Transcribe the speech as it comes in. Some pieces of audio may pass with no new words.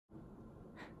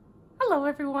Hello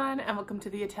everyone and welcome to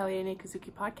the Atelier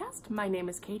Nekozuki podcast. My name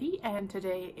is Katie and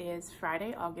today is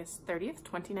Friday, August 30th,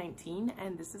 2019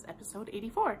 and this is episode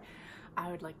 84. I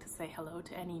would like to say hello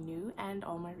to any new and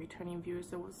all my returning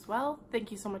viewers as well.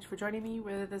 Thank you so much for joining me,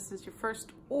 whether this is your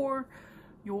first or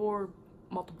your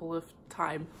multiple of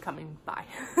time coming by.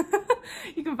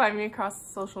 You can find me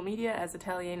across social media as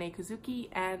Atelier Nekozuki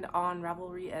and on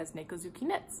Ravelry as Nekozuki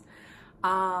Knits.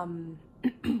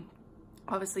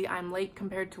 Obviously I'm late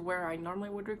compared to where I normally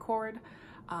would record,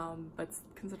 but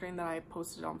considering that I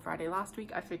posted on Friday last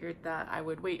week, I figured that I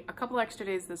would wait a couple extra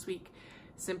days this week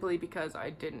simply because I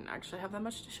didn't actually have that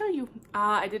much to show you.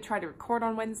 I did try to record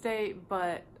on Wednesday,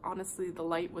 but honestly the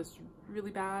light was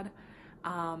really bad,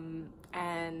 and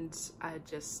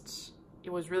it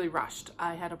was really rushed.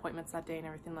 I had appointments that day and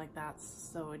everything like that,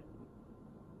 so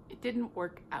it didn't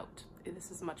work out.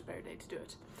 This is a much better day to do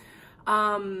it.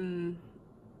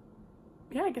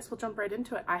 Yeah, I guess we'll jump right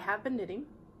into it. I have been knitting,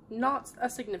 not a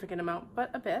significant amount,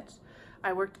 but a bit.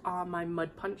 I worked on my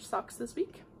mud punch socks this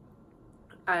week,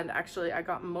 and actually I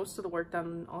got most of the work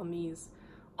done on these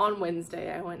on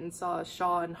Wednesday. I went and saw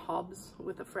Shaw and Hobbs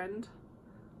with a friend.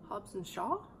 Hobbs and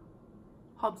Shaw?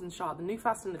 Hobbs and Shaw, the new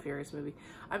Fast and the Furious movie.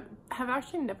 I have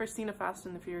actually never seen a Fast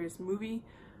and the Furious movie,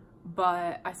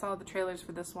 but I saw the trailers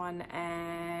for this one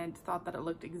and thought that it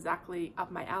looked exactly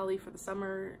up my alley for the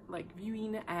summer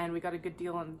viewing, and we got a good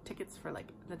deal on tickets for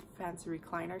the fancy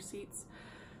recliner seats,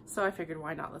 so I figured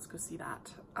why not, let's go see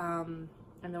that. And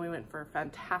then we went for a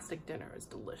fantastic dinner. It was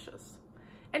delicious.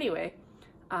 Anyway,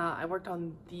 I worked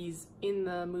on these in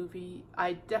the movie.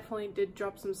 I definitely did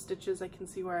drop some stitches. I can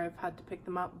see where I've had to pick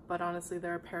them up, but honestly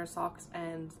they're a pair of socks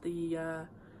and the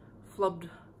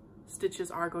flubbed stitches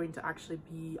are going to actually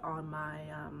be on my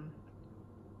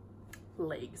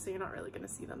leg, so you're not really going to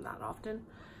see them that often.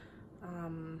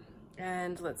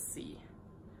 And let's see,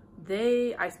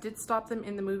 I did stop them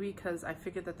in the movie because I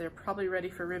figured that they're probably ready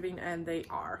for ribbing, and they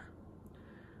are.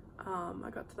 I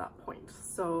got to that point,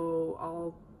 so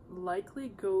I'll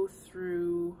likely go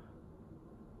through.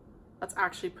 That's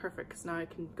actually perfect because now I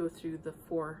can go through the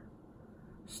 4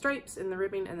 stripes in the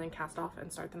ribbing and then cast off and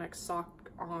start the next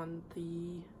sock on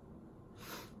the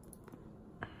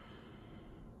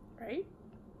right?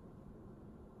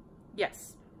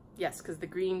 Yes, because the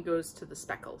green goes to the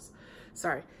speckles.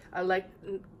 Sorry, I like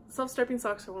self-striping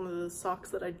socks are one of the socks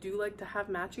that I do like to have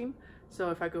matching. So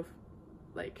if I go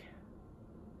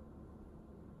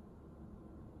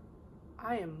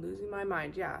I am losing my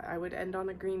mind. Yeah, I would end on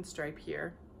a green stripe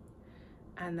here,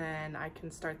 and then I can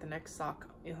start the next sock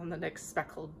on the next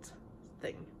speckled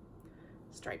thing.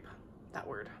 Stripe, that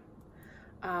word.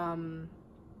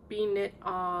 Being knit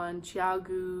on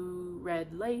Chiagu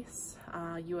red lace,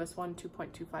 US 1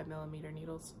 2.25mm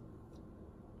needles.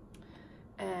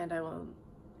 And I will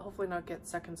hopefully not get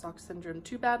second sock syndrome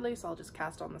too badly, so I'll just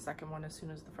cast on the second one as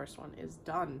soon as the first one is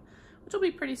done, which will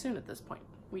be pretty soon at this point.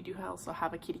 We do also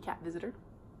have a kitty cat visitor.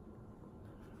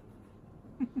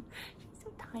 She's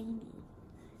so tiny,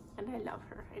 and I love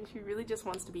her, and she really just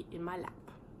wants to be in my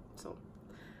lap, so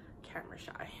camera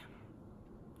shy.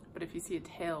 But if you see a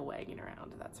tail wagging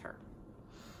around, that's her.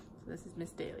 So this is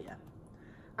Miss Dahlia.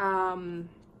 And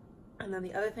then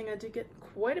the other thing I did get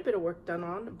quite a bit of work done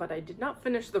on, but I did not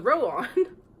finish the row on.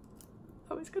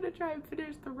 I was gonna try and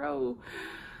finish the row.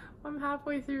 I'm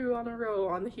halfway through on a row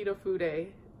on the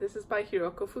Hirofude. This is by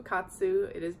Hiroko Fukatsu.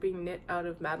 It is being knit out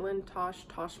of Madeline Tosh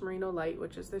Merino Light,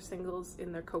 which is their singles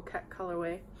in their Coquette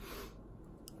colorway.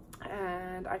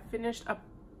 And I finished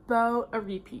about a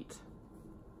repeat.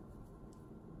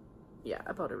 Yeah,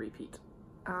 about a repeat.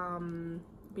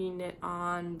 Being knit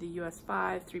on the US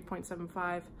 5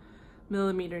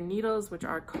 3.75mm needles, which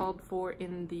are called for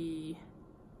in the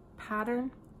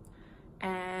pattern,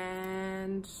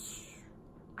 and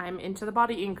I'm into the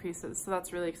body increases, so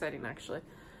that's really exciting actually.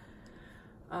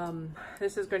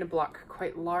 This is going to block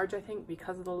quite large, I think,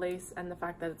 because of the lace and the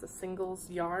fact that it's a singles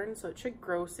yarn, so it should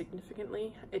grow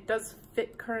significantly. It does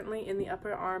fit currently in the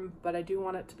upper arm, but I do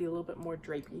want it to be a little bit more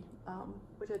drapey,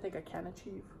 which I think I can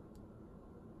achieve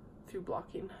through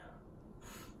blocking.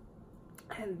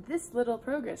 And this little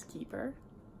progress keeper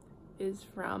is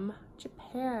from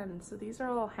Japan. So these are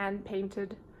all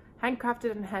handcrafted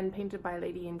and hand painted by a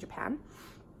lady in Japan.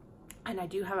 And I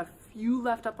do have a few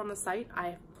left up on the site.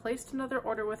 I placed another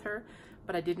order with her,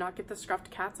 but I did not get the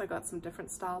scruffed cats. I got some different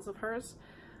styles of hers.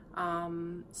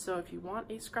 So if you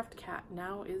want a scruffed cat,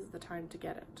 now is the time to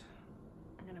get it.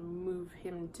 I'm gonna move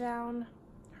him down,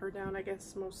 her down, I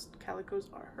guess most calicos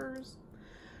are hers.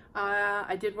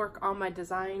 I did work on my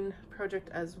design project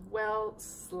as well,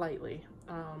 slightly.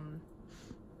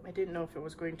 I didn't know if it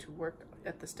was going to work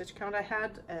at the stitch count I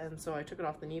had, and so I took it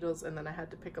off the needles, and then I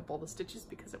had to pick up all the stitches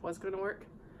because it was going to work.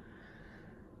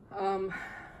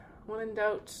 When in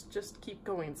doubt, just keep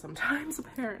going sometimes,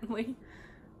 apparently.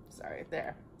 Sorry,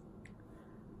 there.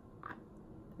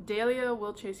 Dahlia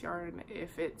will chase yarn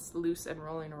if it's loose and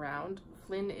rolling around.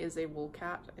 Flynn is a wool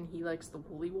cat, and he likes the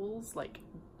woolly wools, like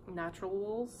natural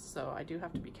wools, so I do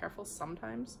have to be careful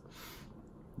sometimes.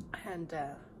 And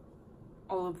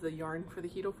all of the yarn for the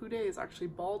Hitofude is actually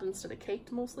balled instead of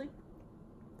caked mostly,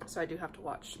 so I do have to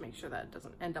watch to make sure that it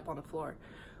doesn't end up on the floor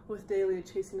with Dahlia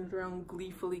chasing it around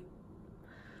gleefully.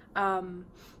 And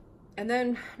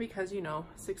then, because, you know,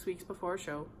 6 weeks before a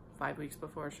show, 5 weeks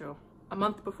before a show, a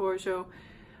month before a show,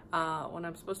 when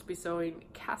I'm supposed to be sewing,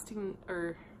 casting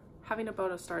or having a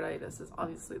bout of startitis is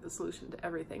obviously the solution to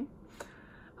everything.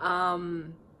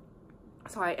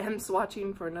 So I am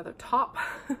swatching for another top.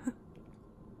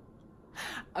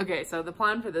 Okay, so the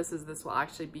plan for this is this will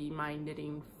actually be my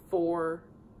knitting for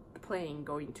the plane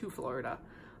going to Florida.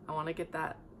 I want to get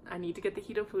that, I need to get the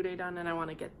Hitofude done, and I want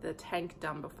to get the tank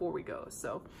done before we go.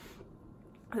 So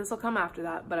this will come after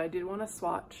that, but I did want to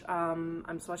swatch. I'm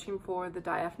swatching for the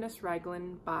Diaphanous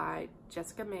Raglan by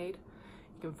Jessica Maid.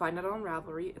 You can find it on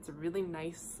Ravelry. It's a really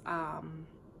nice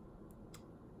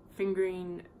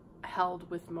fingering held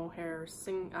with mohair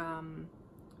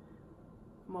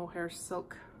mohair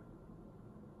silk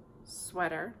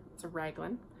sweater. It's a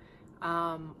raglan,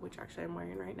 which actually I'm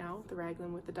wearing right now, the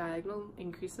raglan with the diagonal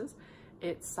increases.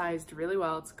 It's sized really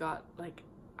well. It's got, like,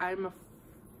 I'm a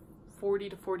 40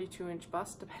 to 42 inch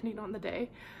bust depending on the day,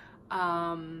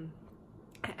 and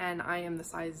I am the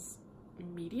size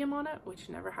medium on it, which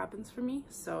never happens for me.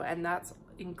 So, and that's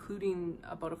including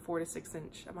about a 4 to 6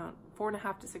 inch amount,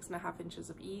 4.5 to 6.5 inches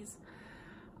of ease,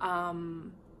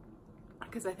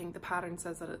 because I think the pattern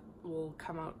says that it will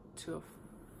come out to a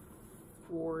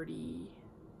 40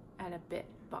 and a bit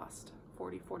bust,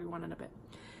 40, 41 and a bit.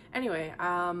 Anyway,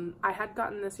 I had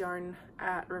gotten this yarn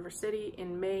at River City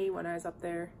in May when I was up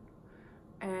there,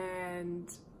 and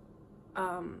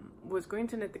was going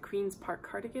to knit the Queen's Park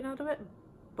cardigan out of it,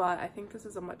 but I think this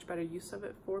is a much better use of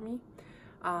it for me.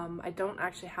 I don't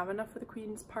actually have enough for the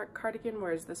Queen's Park cardigan,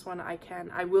 whereas this one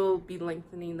I will be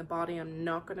lengthening the body. I'm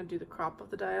not going to do the crop of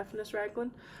the Diaphanous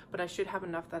Raglan, but I should have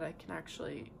enough that I can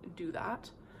actually do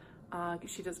that.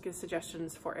 She does give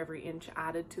suggestions for every inch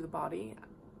added to the body,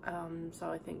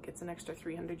 so I think it's an extra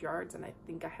 300 yards, and I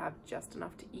think I have just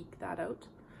enough to eke that out,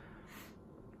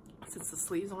 since the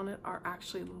sleeves on it are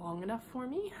actually long enough for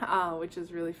me, which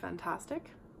is really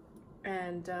fantastic.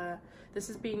 And this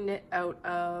is being knit out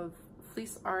of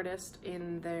Fleece Artist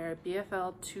in their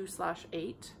BFL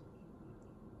 2/8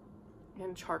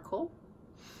 in charcoal,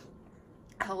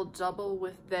 held double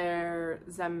with their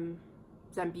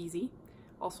Zambezi,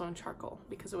 also in charcoal,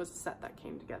 because it was a set that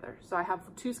came together. So I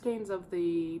have 2 skeins of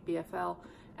the BFL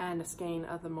and a skein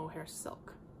of the mohair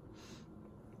silk.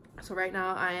 So right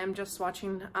now I am just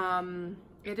swatching.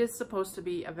 It is supposed to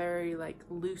be a very, like,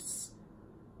 loose,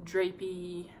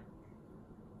 drapey,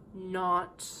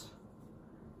 not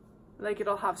like,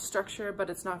 it'll have structure, but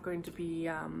it's not going to be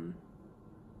it's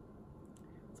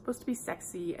supposed to be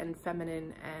sexy and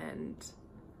feminine and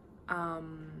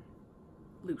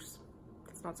loose.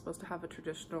 It's not supposed to have a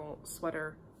traditional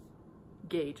sweater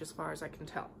gauge as far as I can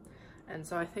tell. And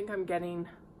so I think I'm getting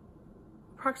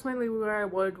approximately where I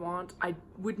would want. I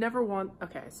would never want,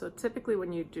 okay, so typically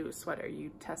when you do a sweater,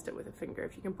 you test it with a finger.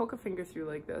 If you can poke a finger through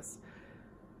like this,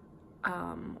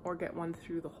 or get one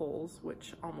through the holes,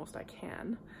 which almost I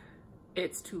can,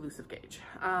 it's too loose of gauge.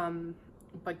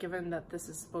 But given that this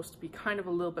is supposed to be kind of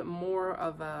a little bit more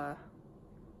of a,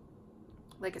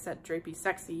 like I said, drapey,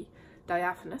 sexy,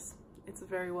 diaphanous, it's a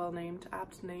very well named,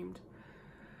 apt named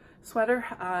sweater.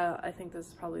 I think this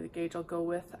is probably the gauge I'll go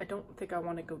with. I don't think I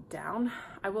want to go down.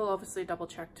 I will obviously double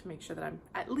check to make sure that I'm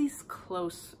at least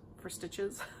close for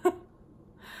stitches,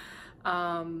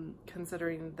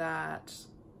 considering that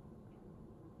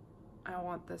I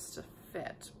want this to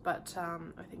fit, but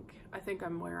I think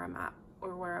I'm where I'm at,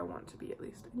 or where I want to be at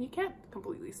least. And you can't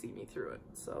completely see me through it,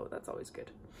 so that's always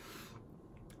good.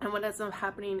 And what ends up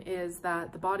happening is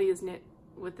that the body is knit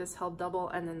with this held double,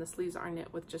 and then the sleeves are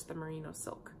knit with just the merino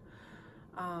silk.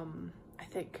 I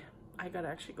think I gotta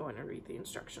actually go in and read the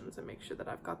instructions and make sure that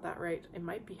I've got that right. It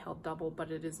might be held double,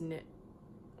 but it is knit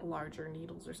larger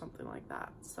needles or something like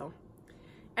that. So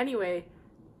anyway,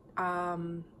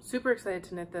 super excited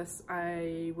to knit this.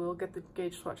 I will get the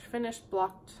gauge swatch finished,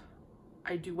 blocked.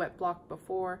 I do wet block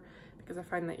before, because I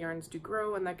find that yarns do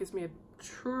grow, and that gives me a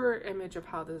truer image of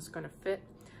how this is going to fit.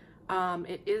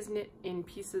 It is knit in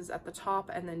pieces at the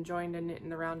top and then joined and knit in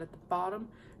the round at the bottom.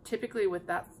 Typically with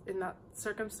that, in that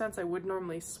circumstance, I would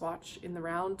normally swatch in the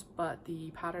round, but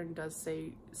the pattern does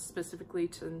say specifically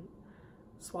to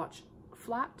swatch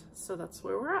flat, so that's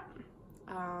where we're at.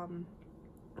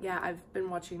 Yeah, I've been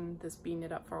watching this bee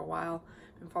knit up for a while,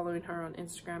 been following her on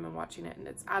Instagram and watching it, and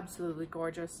it's absolutely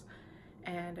gorgeous.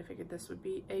 And I figured this would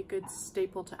be a good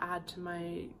staple to add to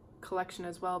my collection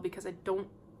as well, because I don't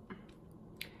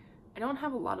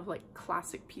have a lot of like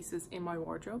classic pieces in my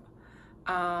wardrobe.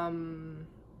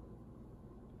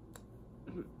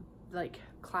 Like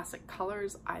classic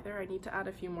colors either. I need to add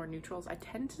a few more neutrals. I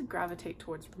tend to gravitate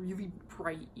towards really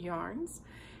bright yarns,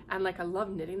 and like I love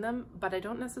knitting them, but I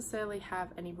don't necessarily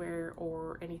have anywhere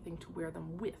or anything to wear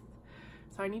them with.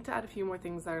 So I need to add a few more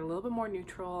things that are a little bit more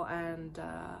neutral and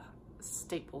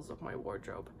staples of my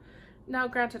wardrobe. Now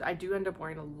granted, I do end up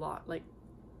wearing a lot, like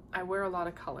I wear a lot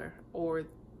of color, or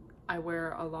I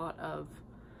wear a lot of,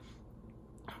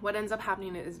 what ends up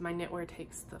happening is my knitwear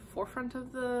takes the forefront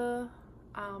of the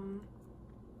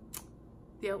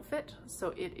outfit,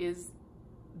 so it is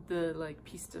the like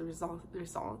piece de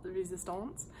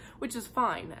resistance, which is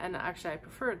fine, and actually I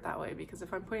prefer it that way, because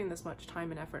if I'm putting this much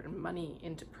time and effort and money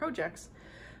into projects,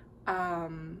 I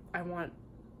want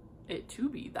it to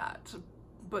be that.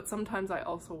 But sometimes I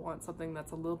also want something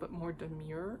that's a little bit more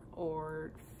demure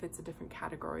or fits a different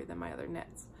category than my other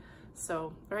knits.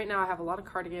 So right now I have a lot of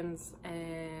cardigans,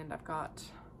 and I've got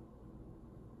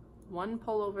one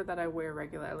pullover that I wear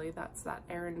regularly. That's that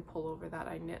Aran pullover that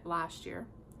I knit last year,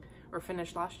 or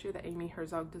finished last year, that Amy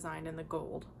Herzog designed in the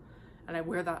gold. And I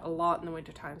wear that a lot in the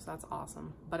winter time, so that's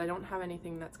awesome. But I don't have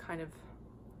anything that's kind of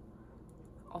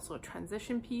also a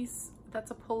transition piece that's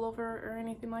a pullover or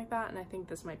anything like that, and I think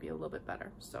this might be a little bit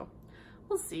better. So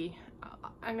we'll see.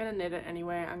 I'm gonna knit it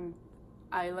anyway.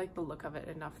 I like the look of it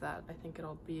enough that I think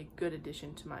it'll be a good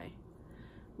addition to my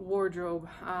wardrobe.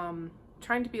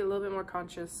 Trying to be a little bit more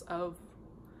conscious of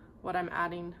what I'm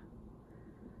adding.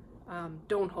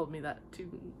 Don't hold me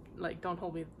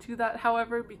to that,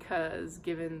 however, because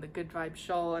given the Good Vibe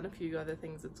shawl and a few other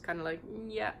things, it's kind of like,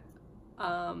 yeah,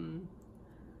 I'm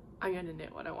gonna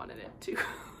knit what I want to knit to.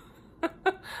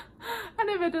 And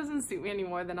if it doesn't suit me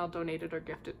anymore, then I'll donate it or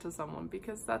gift it to someone,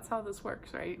 because that's how this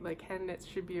works, right? Like, hand knits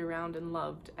should be around and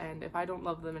loved, and if I don't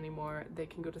love them anymore, they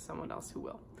can go to someone else who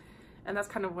will. And that's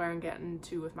kind of where I'm getting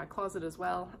to with my closet as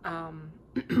well.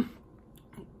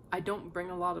 I don't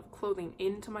bring a lot of clothing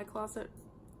into my closet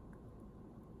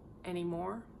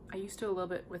anymore. I used to a little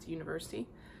bit with university,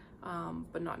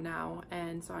 but not now.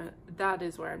 And so that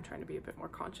is where I'm trying to be a bit more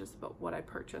conscious about what I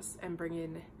purchase and bring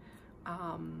in.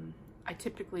 I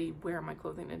typically wear my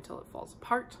clothing until it falls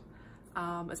apart.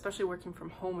 Especially working from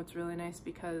home, it's really nice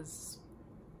because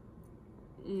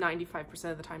 95%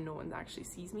 of the time no one actually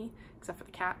sees me except for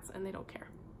the cats, and they don't care.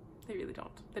 They really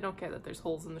don't. They don't care that there's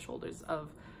holes in the shoulders of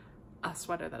a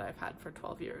sweater that I've had for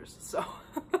 12 years. So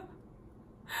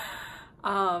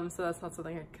so that's not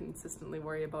something I consistently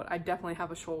worry about. I definitely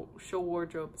have a show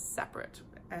wardrobe separate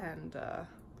and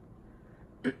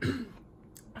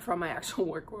from my actual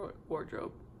work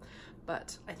wardrobe,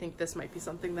 but I think this might be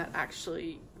something that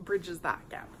actually bridges that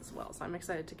gap as well. So I'm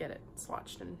excited to get it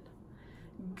swatched and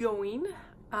going.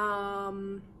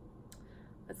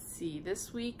 Let's see,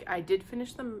 this week I did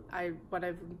finish what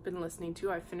I've been listening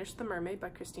to. I finished The Mermaid by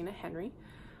Christina Henry.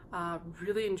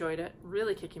 Really enjoyed it.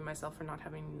 Really kicking myself for not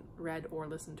having read or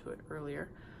listened to it earlier.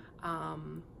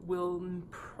 Will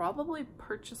probably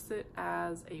purchase it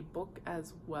as a book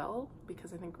as well,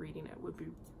 because I think reading it would be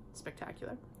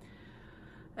spectacular.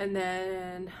 And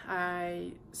then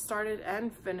I started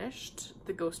and finished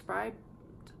The Ghost Bride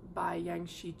by Yang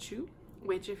Shi Chu,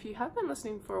 which if you have been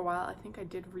listening for a while, I think I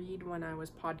did read when I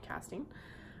was podcasting.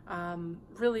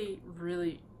 Really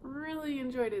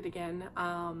enjoyed it again.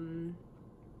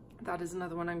 That is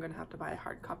another one I'm going to have to buy a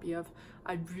hard copy of.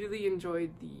 I really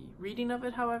enjoyed the reading of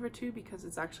it, however, too, because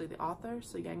it's actually the author,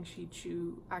 so Yang Shi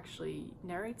Chu actually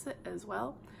narrates it as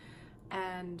well.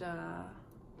 And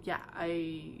yeah,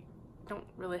 I don't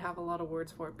really have a lot of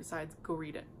words for it besides go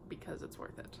read it, because it's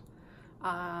worth it.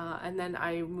 And then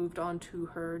I moved on to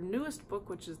her newest book,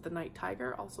 which is The Night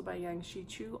Tiger, also by Yang Shi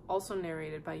Chu, also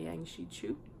narrated by Yang Shi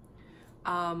Chu.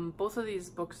 Both of these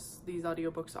books, these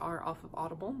audiobooks, are off of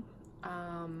Audible.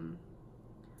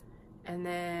 And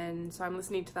then, so I'm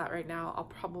listening to that right now. I'll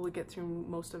probably get through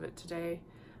most of it today,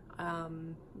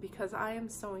 because I am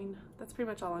sewing. That's pretty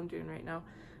much all I'm doing right now.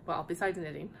 Well, besides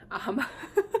knitting.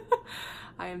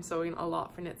 I am sewing a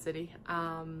lot for Knit City.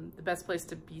 The best place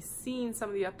to be seeing some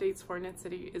of the updates for Knit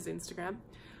City is Instagram.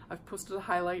 I've posted a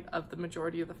highlight of the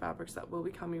majority of the fabrics that will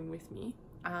be coming with me.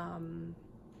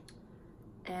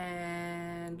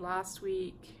 And last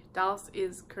week, Dallas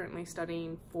is currently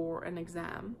studying for an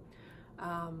exam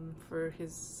for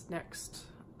his next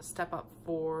step up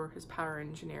for his power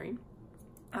engineering.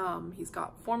 He's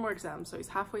got 4 more exams, so he's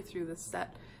halfway through this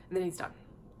set and then he's done.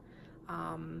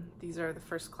 These are the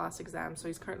first class exams, so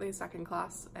he's currently in second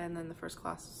class, and then the first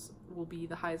class will be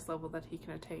the highest level that he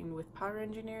can attain with power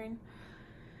engineering.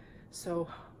 So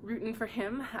rooting for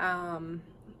him.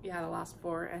 Yeah, the last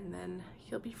 4, and then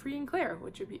he'll be free and clear,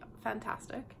 which would be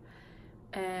fantastic.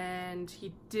 And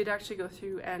he did actually go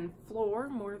through and floor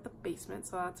more of the basement,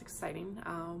 so that's exciting.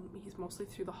 He's mostly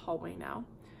through the hallway now,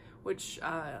 which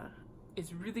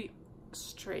is really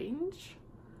strange,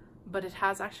 but it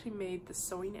has actually made the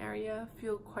sewing area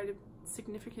feel quite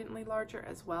significantly larger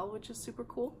as well, which is super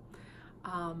cool.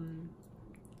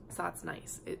 So that's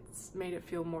nice. It's made it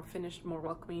feel more finished, more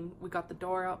welcoming. We got the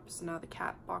door up, so now the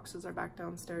cat boxes are back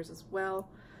downstairs as well.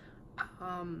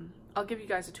 I'll give you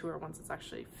guys a tour once it's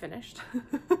actually finished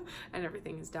and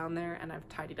everything is down there and I've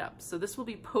tidied up. So this will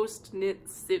be post Knit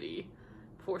City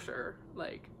for sure.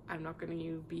 Like, I'm not going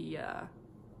to be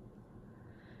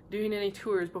doing any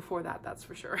tours before that, that's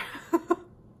for sure.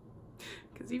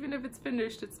 Because even if it's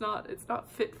finished, it's not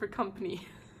fit for company.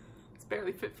 It's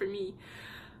barely fit for me.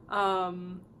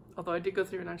 Although I did go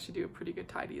through and actually do a pretty good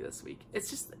tidy this week.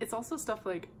 It's also stuff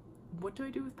like, what do I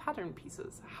do with pattern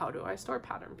pieces? How do I store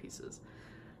pattern pieces?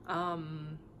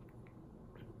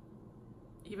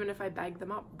 Even if I bag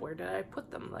them up, where did I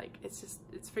put them? Like, it's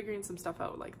figuring some stuff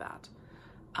out like that.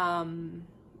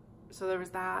 So there was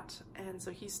that, and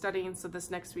so he's studying, so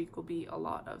this next week will be a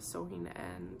lot of sewing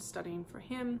and studying for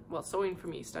him. Well, sewing for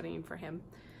me, studying for him,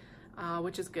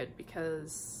 which is good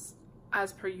because,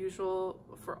 as per usual,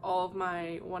 for all of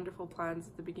my wonderful plans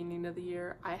at the beginning of the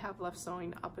year, I have left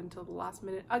sewing up until the last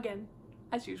minute, again,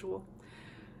 as usual.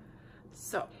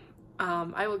 So,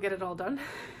 I will get it all done,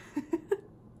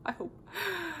 I hope.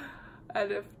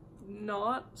 And if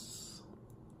not,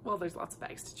 well, there's lots of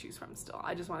bags to choose from still.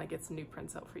 I just want to get some new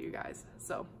prints out for you guys.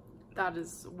 So that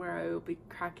is where I will be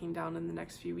cracking down in the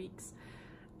next few weeks.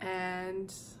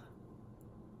 And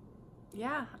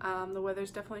yeah, the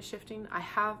weather's definitely shifting. I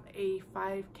have a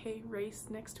 5K race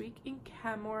next week in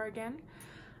Canmore again.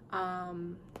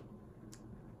 The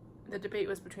debate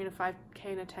was between a 5K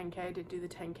and a 10K. I did do the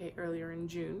 10K earlier in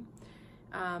June,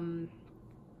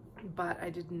 but I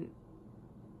didn't.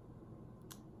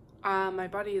 My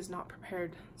body is not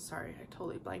prepared. Sorry, I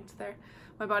totally blanked there.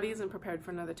 My body isn't prepared for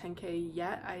another 10K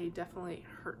yet. I definitely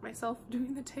hurt myself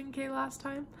doing the 10K last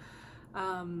time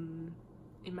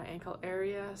in my ankle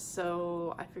area,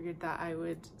 so I figured that I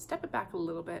would step it back a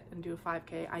little bit and do a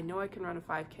 5K. I know I can run a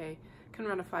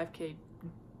 5K,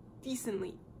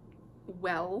 decently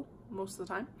well most of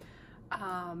the time,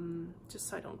 just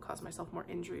so I don't cause myself more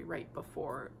injury right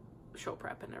before show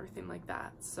prep and everything like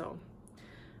that. So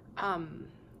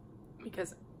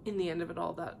because in the end of it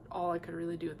all I could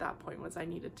really do at that point was I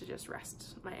needed to just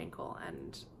rest my ankle,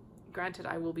 and granted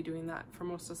I will be doing that for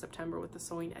most of September with the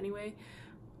sewing anyway,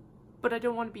 but I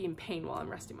don't want to be in pain while I'm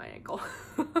resting my ankle.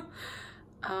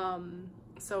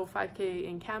 So 5K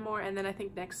in Canmore, and then I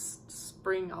think next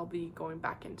spring I'll be going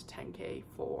back into 10K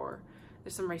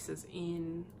there's some races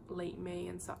in late May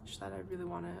and such that I really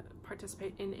want to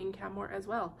participate in Canmore as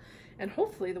well. And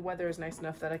hopefully the weather is nice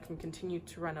enough that I can continue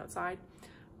to run outside.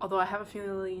 Although I have a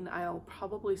feeling I'll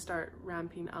probably start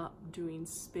ramping up doing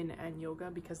spin and yoga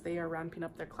because they are ramping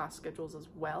up their class schedules as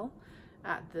well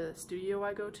at the studio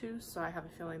I go to. So I have a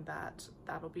feeling that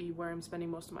that'll be where I'm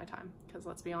spending most of my time, because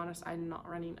let's be honest, I'm not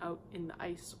running out in the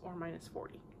ice or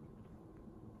 -40.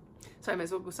 So I might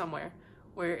as well go somewhere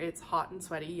where it's hot and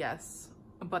sweaty, yes,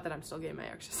 but that I'm still getting my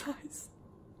exercise.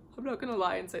 I'm not gonna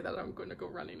lie and say that I'm gonna go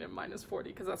running in -40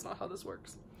 because that's not how this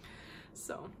works.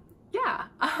 So yeah,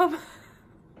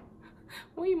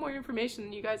 way more information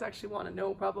than you guys actually want to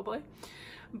know probably,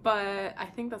 but I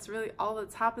think that's really all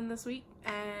that's happened this week.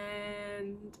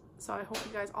 And so I hope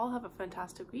you guys all have a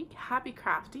fantastic week. Happy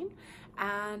crafting,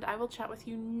 and I will chat with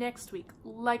you next week,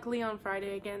 likely on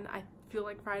Friday again. I feel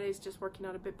like Friday's just working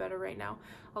out a bit better right now.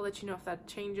 I'll let you know if that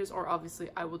changes, or obviously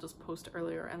I will just post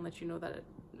earlier and let you know that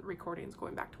recording is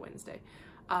going back to Wednesday.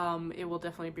 It will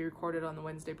definitely be recorded on the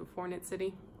Wednesday before Knit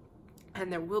City,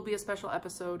 and there will be a special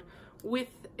episode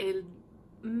with a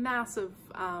massive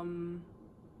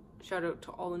shout out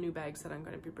to all the new bags that I'm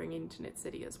going to be bringing to Knit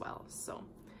City as well. So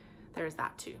there's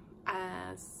that too.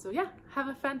 So yeah, have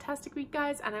a fantastic week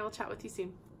guys, and I will chat with you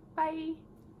soon. Bye.